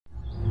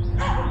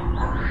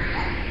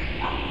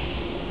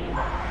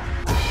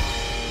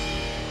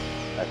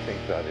I think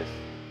that is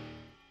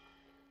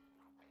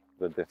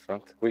the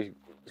difference. We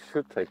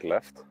should take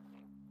left.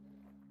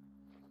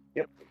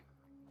 Yep.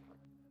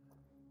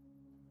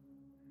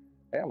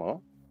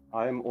 Aamu?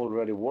 I'm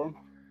already warm.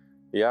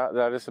 Yeah,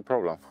 that is a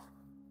problem.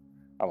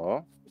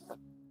 Aamu?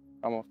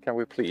 Aamu, can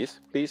we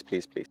please? Please.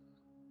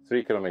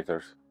 3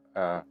 kilometers.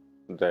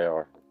 They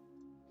are.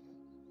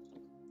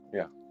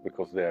 Yeah,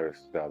 because there is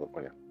the other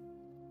one.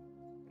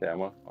 Yeah.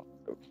 Aamu? Oh,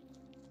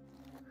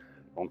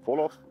 Don't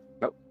fall off.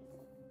 no.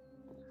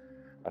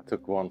 I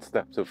took one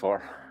step too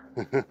far.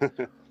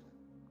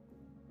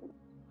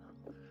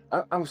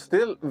 I'm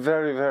still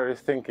very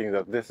thinking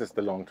that this is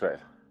the long trail.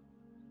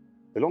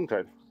 The long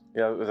trail?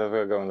 Yeah, that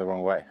we're going the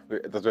wrong way.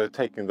 That we're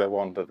taking the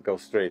one that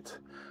goes straight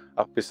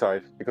up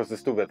beside, because the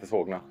stod at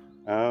såg now.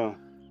 Oh.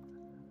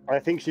 I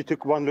think she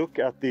took one look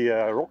at the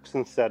rocks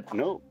and said,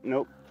 no.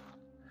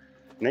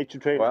 Nature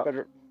trail is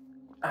better.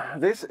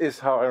 This is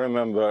how I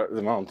remember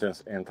the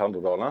mountains in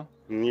Tandådalen.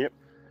 Yep.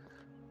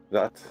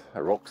 That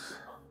rocks.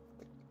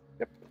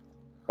 Yep.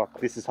 But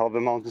this is how the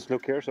mountains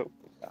look here, so.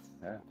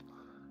 Yeah.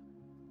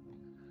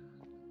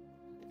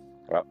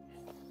 Well,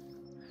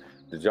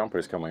 the jumper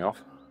is coming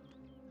off.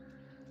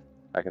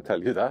 I can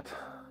tell you that.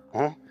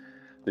 Huh?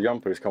 The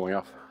jumper is coming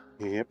off.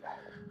 Yep.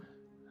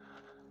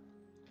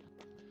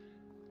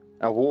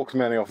 I've walked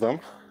many of them.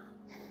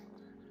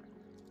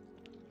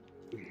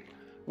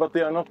 But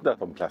they are not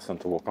that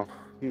unpleasant to walk on.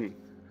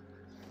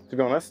 To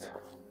be honest.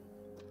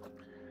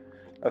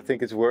 I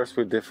think it's worse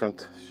with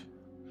different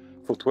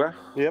footwear.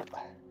 Yep.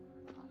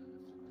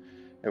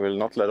 I will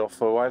not let off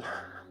for a while.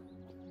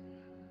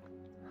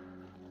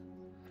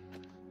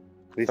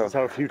 This is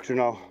our future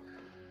now.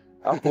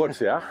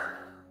 Upwards, yeah.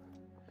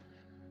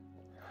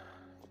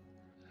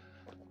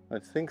 I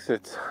think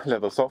it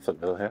levels off a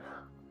little here.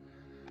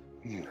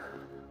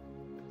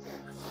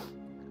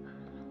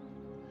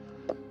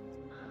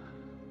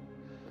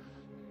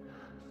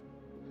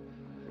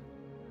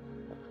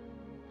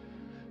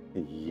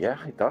 Yeah,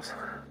 it does.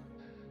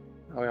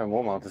 Oh, we have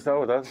more mountains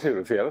now. That's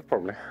feeling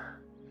probably.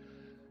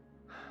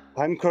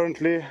 I'm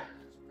currently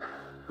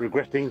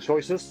regretting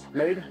choices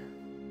made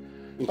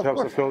in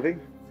terms of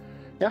clothing.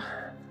 Yeah,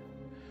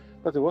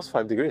 but it was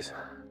 5 degrees.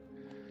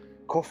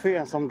 Coffee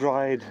and some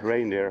dried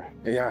reindeer.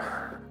 Yeah,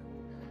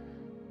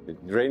 it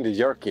rained the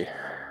jerky.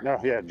 No,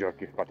 yeah,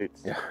 jerky, but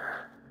it's... Yeah,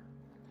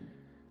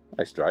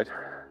 nice dried.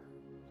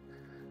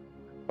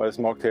 But it's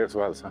marked here as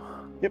well, so.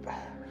 Yep.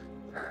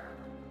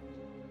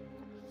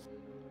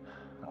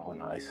 Oh,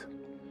 nice.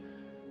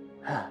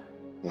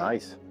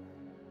 Nice.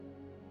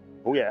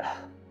 Oh yeah,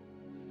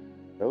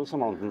 those are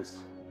mountains.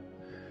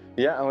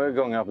 Yeah, and we're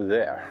going up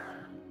there.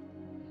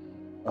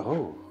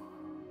 Oh.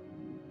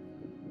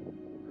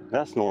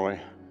 That's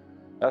Norway.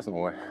 That's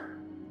Norway.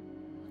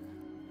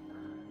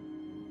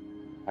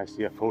 I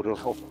see a photo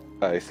of...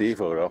 I see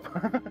photo.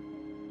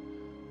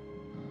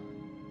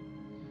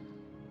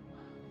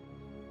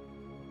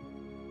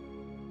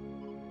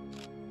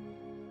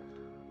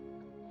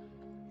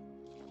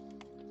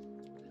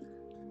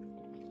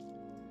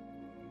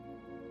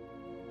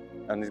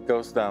 And it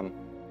goes down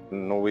the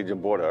Norwegian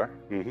border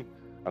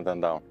and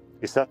then down.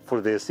 Is that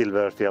for the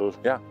Silverfjell?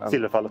 Yeah.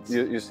 Silverfallet?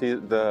 You see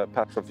the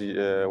patch of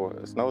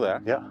snow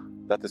there? Yeah.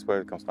 That is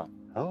where it comes down.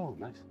 Oh,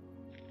 nice.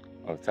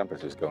 Well, the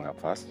temperature is going up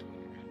fast.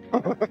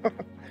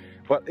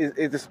 But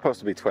it is supposed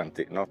to be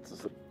 20, not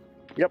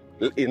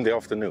in the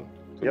afternoon,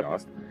 to be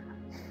honest.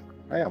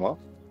 I am off.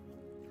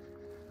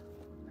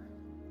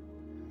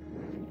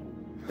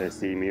 They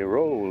see me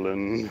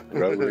rolling.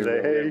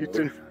 They hate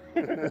it.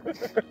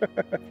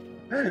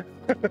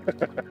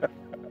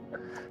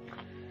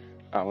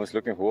 I was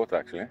looking for water,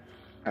 actually,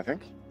 I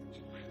think.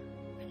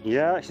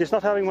 Yeah, she's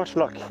not having much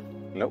luck.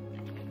 Nope.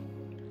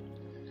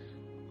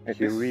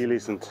 She really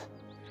isn't.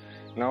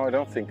 No, I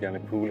don't think any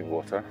pooling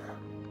water.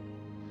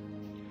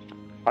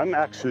 I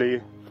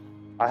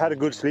had a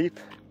good sleep.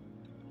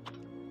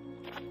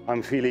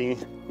 I'm feeling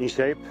in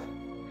shape.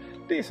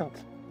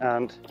 Decent.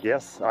 And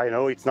yes, I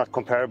know it's not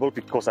comparable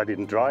because I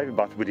didn't drive,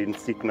 but we didn't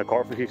sit in the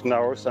car for 15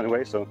 hours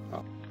anyway, so.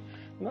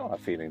 No, I'm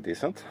feeling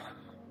decent.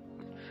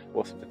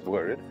 Was a bit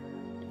worried.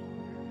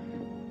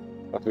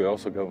 But we're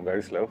also going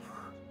very slow.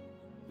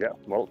 Yeah,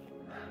 well,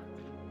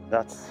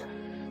 that's...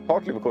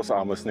 Partly because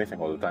I'm sniffing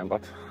all the time,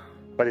 but...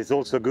 But it's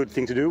also a good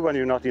thing to do when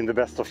you're not in the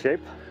best of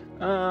shape.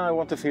 I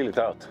want to feel it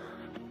out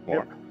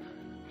more. Yeah.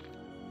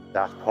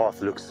 That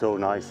path looks so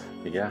nice.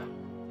 Yeah.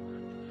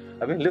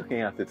 I've been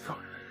looking at it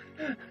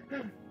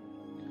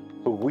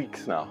for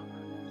weeks now.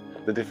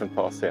 The different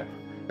paths here.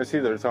 You see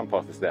the return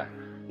path is there.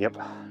 Yep.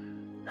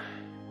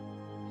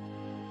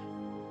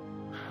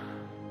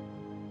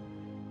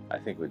 I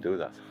think we do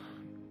that.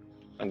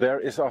 And there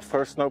is our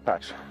first snow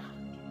patch.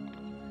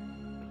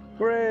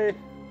 Hooray!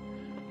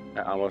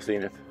 I almost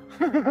seen it.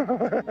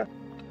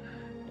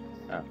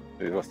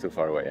 It was too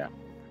far away, yeah.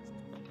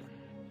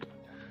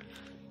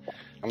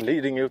 I'm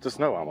leading you to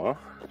snow, Aamu.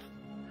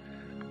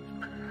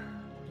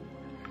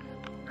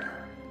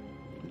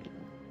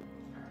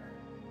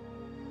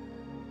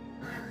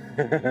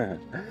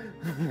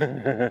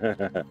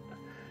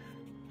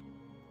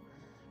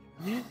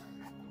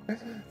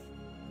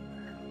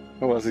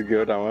 Was it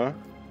good, Aamu?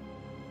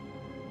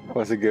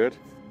 Was it good?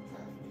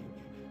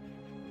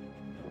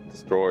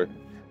 Destroy.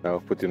 No,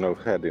 put your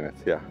head in it,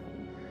 yeah.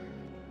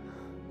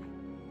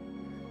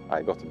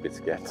 I got a bit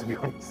scared, to be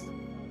honest.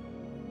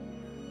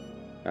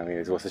 I mean,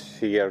 it was a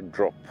sheer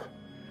drop.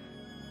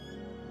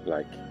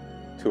 Like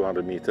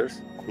 200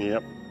 meters.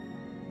 Yep.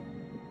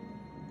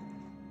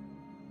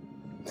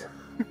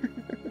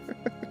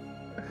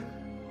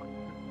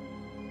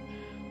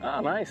 Ah,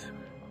 nice.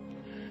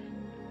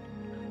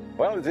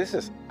 Well, this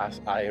is, as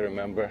I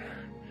remember,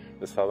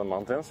 the southern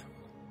mountains.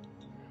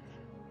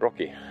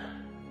 Rocky.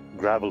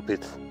 Gravel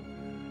pit.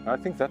 I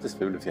think that is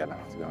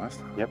Fulufjällen, to be honest.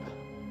 Yep.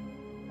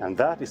 And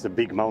that is a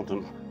big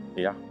mountain.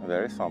 Yeah,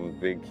 there is some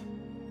big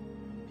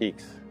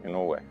peaks in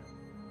Norway.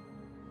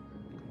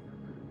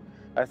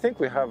 I think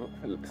we have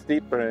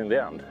steeper in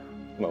the end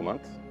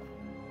moment.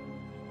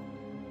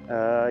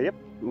 Yep,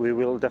 we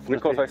will definitely.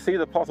 Because I see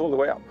the path all the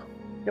way up.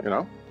 Yep. You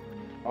know?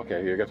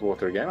 Okay, you get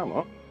water again,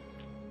 Aamu.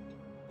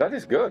 That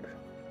is good.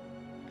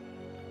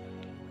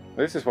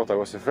 This is what I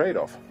was afraid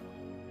of.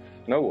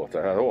 No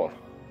water at all.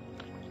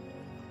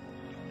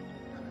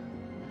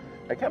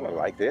 I kind of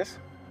like this.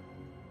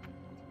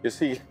 You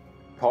see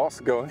paths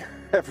going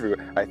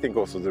everywhere. I think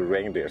also the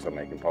reindeers are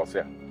making paths,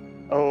 yeah.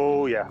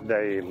 Oh yeah,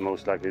 they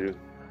most likely do.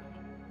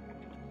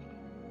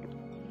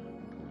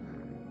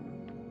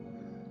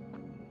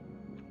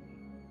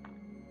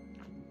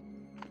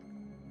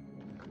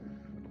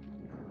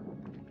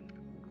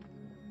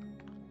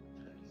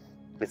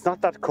 It's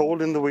not that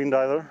cold in the wind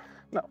either.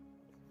 No.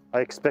 I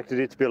expected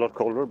it to be a lot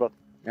colder, but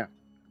yeah,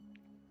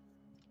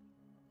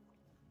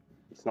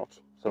 it's not.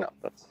 So no.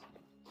 That's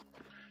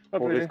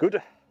not always really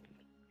good.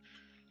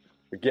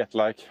 We get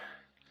like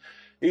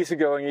easy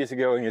going,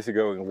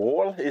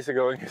 wall, easy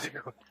going.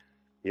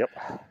 Yep.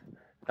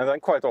 And then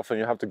quite often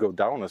you have to go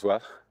down as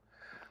well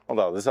on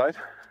the other side.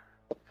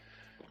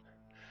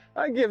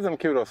 I give them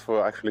kudos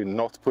for actually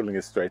not pulling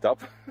it straight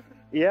up.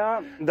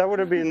 Yeah, that would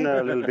have been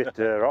a little bit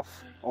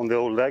rough on the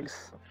old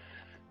legs.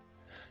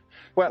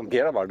 Well,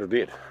 Grövelsjön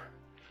did.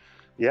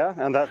 Yeah,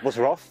 and that was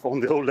rough on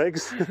the old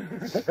legs.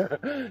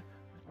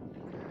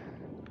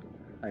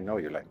 I know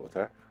you like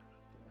water.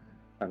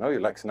 I know you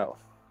like snow.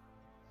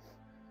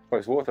 Well,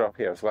 there's water up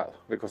here as well,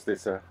 because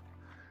this,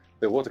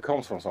 the water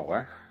comes from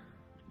somewhere.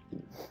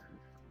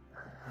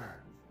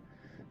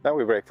 Then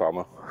we brake for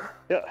Aamu.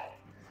 Yeah.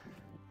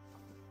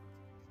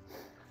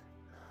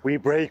 We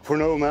brake for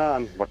no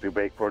man, but we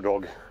brake for a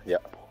dog. Yeah.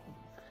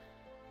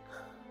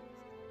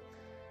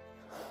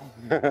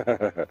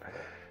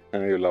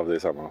 And you love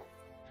this, Aamu.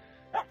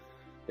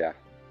 Yeah.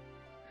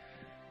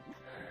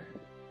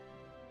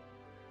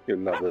 You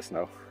love the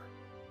snow.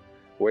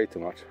 Way too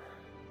much.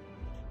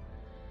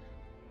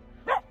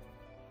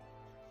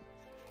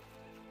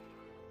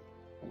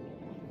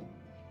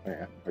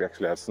 Yeah, we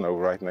actually had snow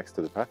right next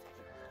to the path.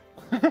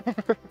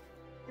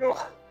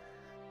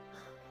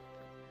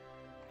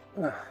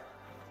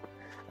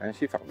 And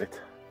she found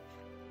it.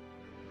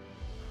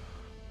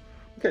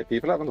 Okay,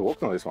 people haven't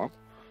walked on this one.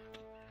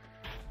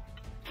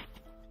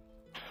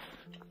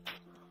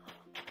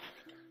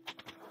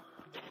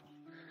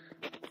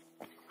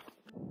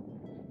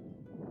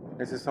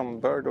 Is this some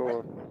bird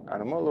or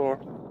animal or?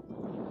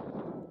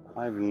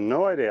 I have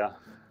no idea.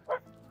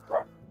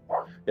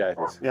 Yeah, it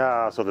is.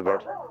 Yeah, I saw the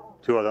bird.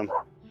 Two of them.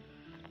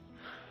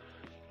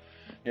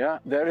 Yeah,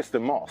 there is the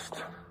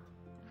mast.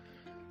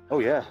 Oh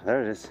yeah,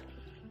 there it is.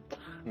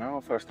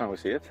 No, first time we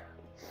see it.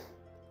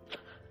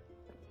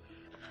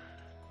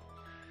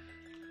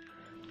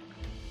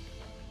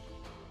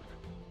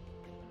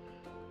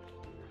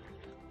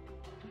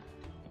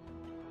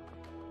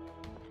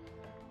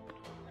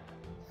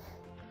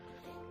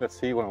 Let's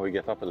see when we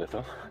get up a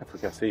little, if we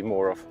can see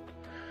more of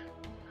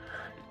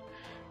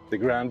the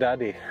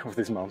granddaddy of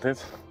these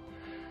mountains.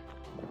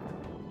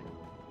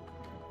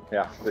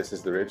 Yeah, this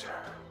is the ridge.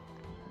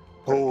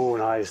 Oh,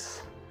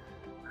 nice.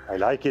 I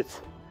like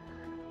it.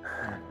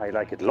 I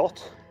like it a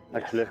lot,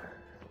 actually.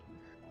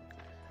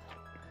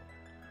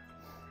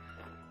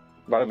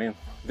 But I mean,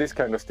 this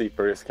kind of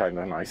steeper is kind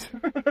of nice.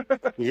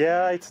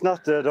 Yeah, it's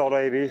not the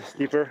AV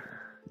steeper.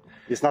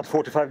 It's not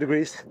 45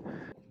 degrees.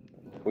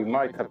 We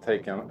might have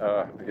taken,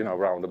 you know,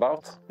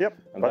 roundabout. Yep.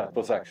 And that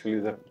was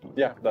actually the,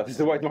 yeah, that is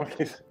the white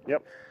market.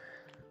 Yep.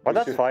 But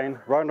that's fine.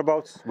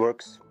 Roundabouts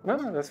works.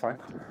 No, that's fine.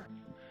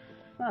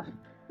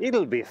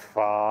 It'll be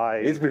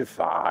fine. It'll be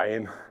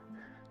fine.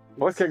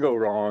 What can go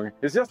wrong?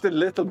 It's just a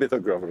little bit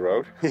of gravel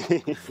road.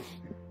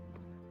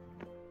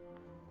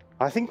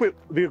 I think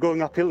we're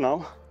going uphill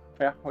now.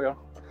 Yeah, we are.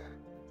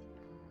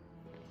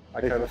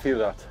 I kind of feel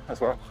that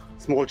as well.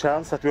 Small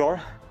chance that we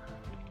are.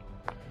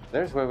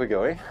 There's where we're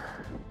going.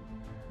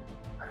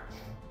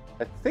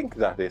 I think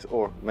that is,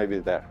 or maybe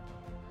there.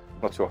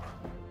 Not sure.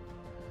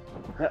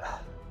 Yeah.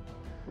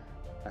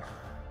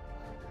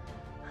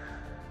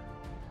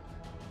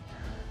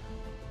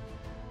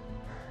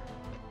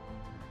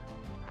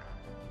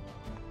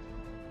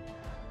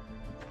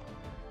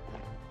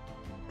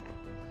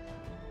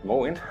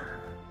 More wind.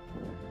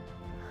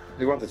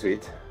 Do you want to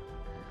eat?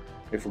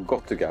 We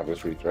forgot to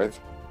Grövelsjön, right?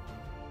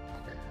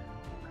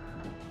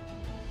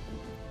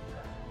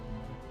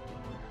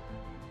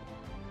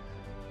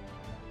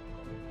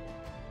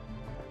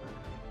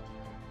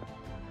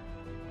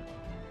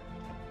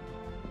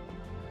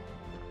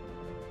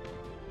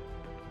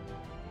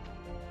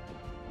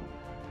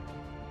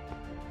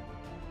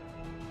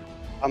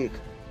 I'm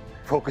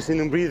focusing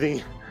on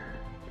breathing.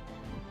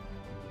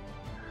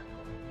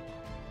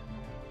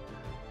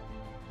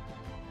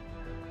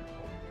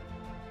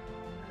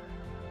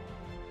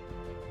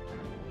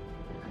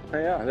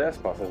 Yeah, there's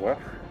spots as well.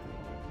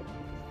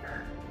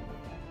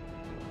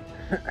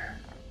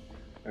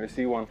 And we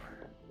see one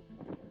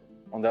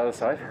on the other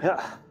side.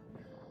 Yeah.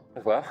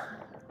 As well.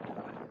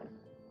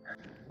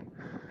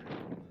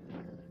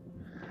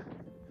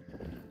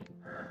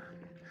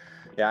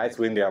 Yeah, it's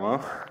windy,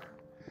 Aamu.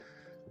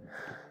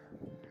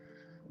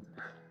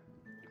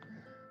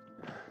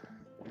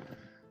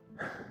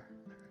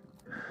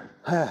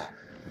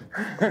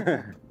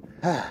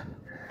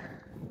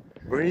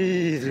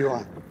 Breathe,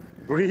 Johan.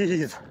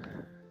 Breathe.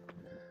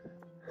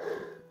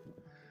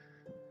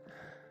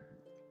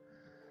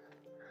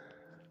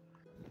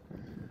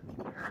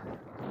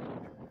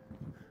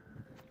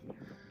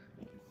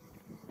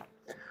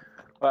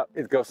 Well,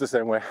 it goes the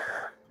same way.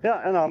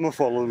 Yeah, and Aamu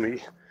followed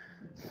me.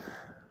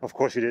 Of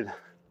course you did.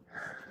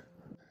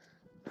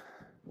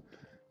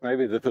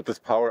 Maybe they put this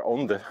power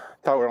on the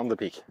tower on the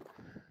peak.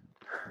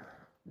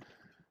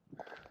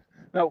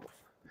 No,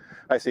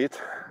 I see it.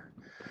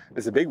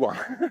 It's a big one.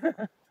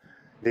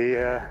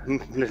 The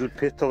little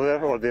pit over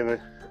there, or the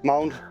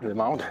mound. The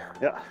mound.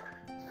 Yeah.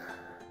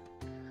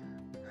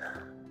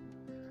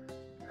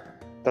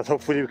 That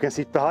hopefully we can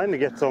sit behind and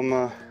get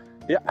some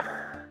Yeah.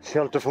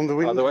 shelter from the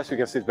wind. Otherwise we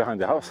can sit behind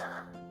the house.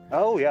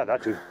 Oh yeah,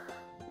 that too.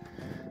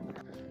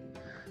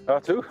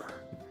 Two.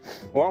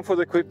 One for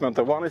the equipment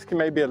and one is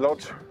maybe a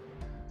lodge.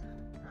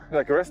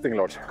 Like a resting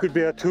lodge. Could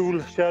be a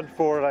tool shed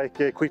for like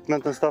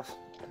equipment and stuff.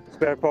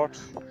 Spare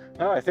parts.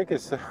 No, I think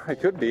it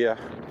could be a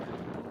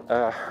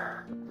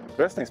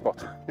resting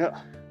spot. Yeah.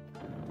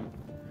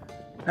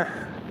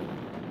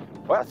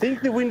 Well, I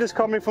think the wind is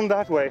coming from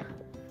that way.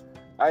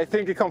 I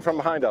think it comes from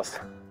behind us.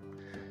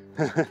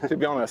 To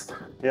be honest.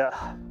 Yeah.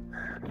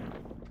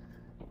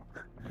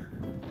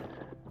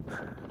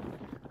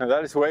 And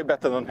that is way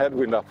better than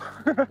headwind up.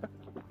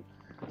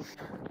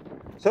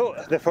 So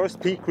the first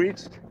peak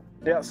reached.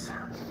 Yes.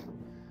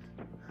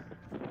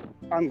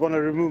 I'm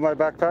gonna remove my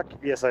backpack.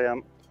 Yes, I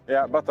am.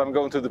 Yeah, but I'm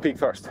going to the peak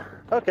first.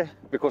 Okay.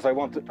 Because I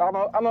want to...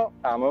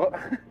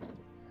 Aamu.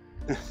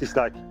 She's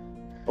like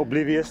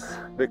oblivious.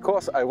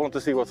 Because I want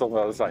to see what's on the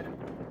other side.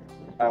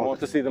 I want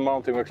to see the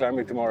mountain we're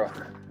climbing tomorrow.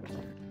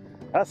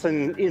 That's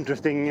an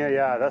interesting,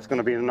 yeah, that's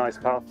gonna be a nice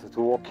path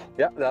to walk.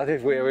 Yeah, that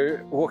is where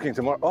we're walking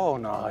tomorrow. Oh,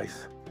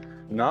 nice.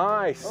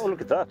 Nice. Oh,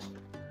 look at that.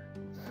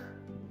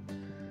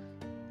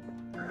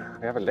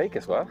 We have a lake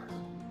as well.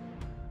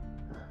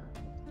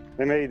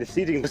 They made the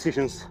seating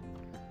positions,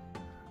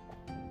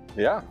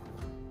 Yeah.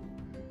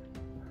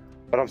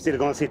 but I'm still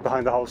gonna sit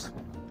behind the house.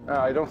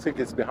 I don't think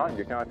it's behind.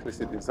 You can actually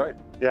sit inside.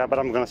 Yeah, but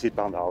I'm gonna sit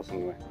behind the house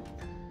anyway.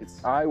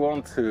 I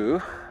want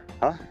to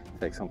Huh?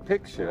 take some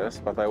pictures,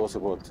 but I also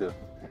want to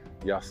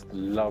just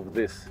love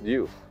this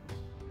view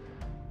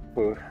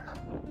for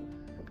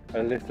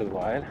a little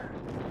while.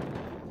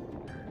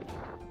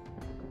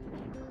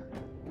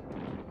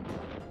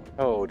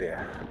 Oh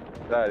dear,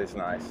 that is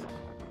nice.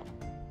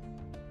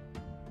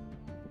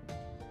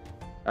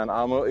 And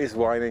Aamu is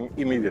whining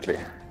immediately.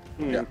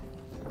 Yeah.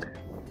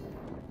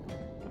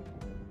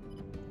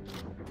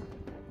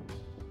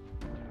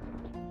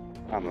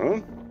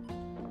 Aamu,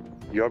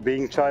 you're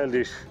being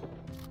childish.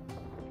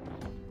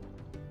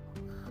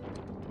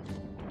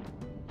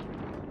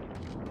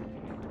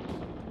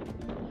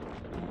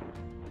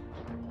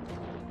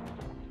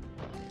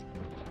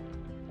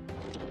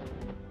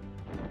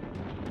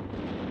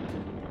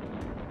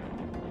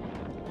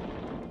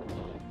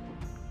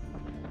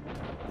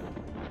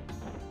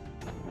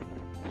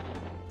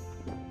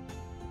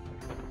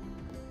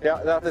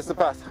 Yeah, that is the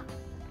path.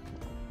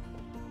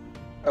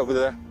 Over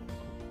there.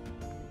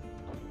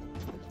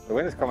 The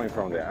wind is coming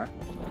from there.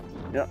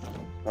 Yeah,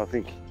 I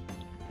think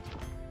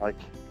like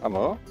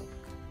Aamu?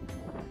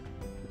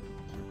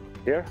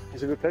 here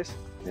is a good place.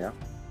 Yeah.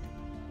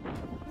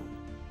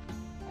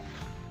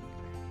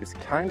 It's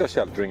kind of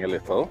sheltering a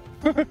little.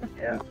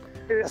 Yeah,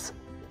 it is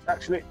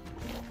actually,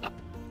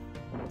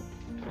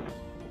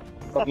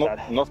 But Not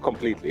bad. not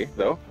completely,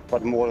 though.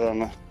 but more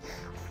than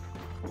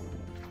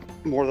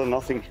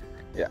nothing.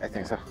 Yeah, I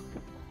think so.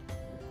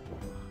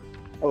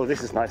 Oh,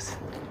 this is nice.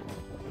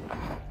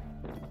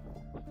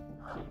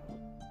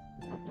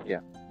 Yeah.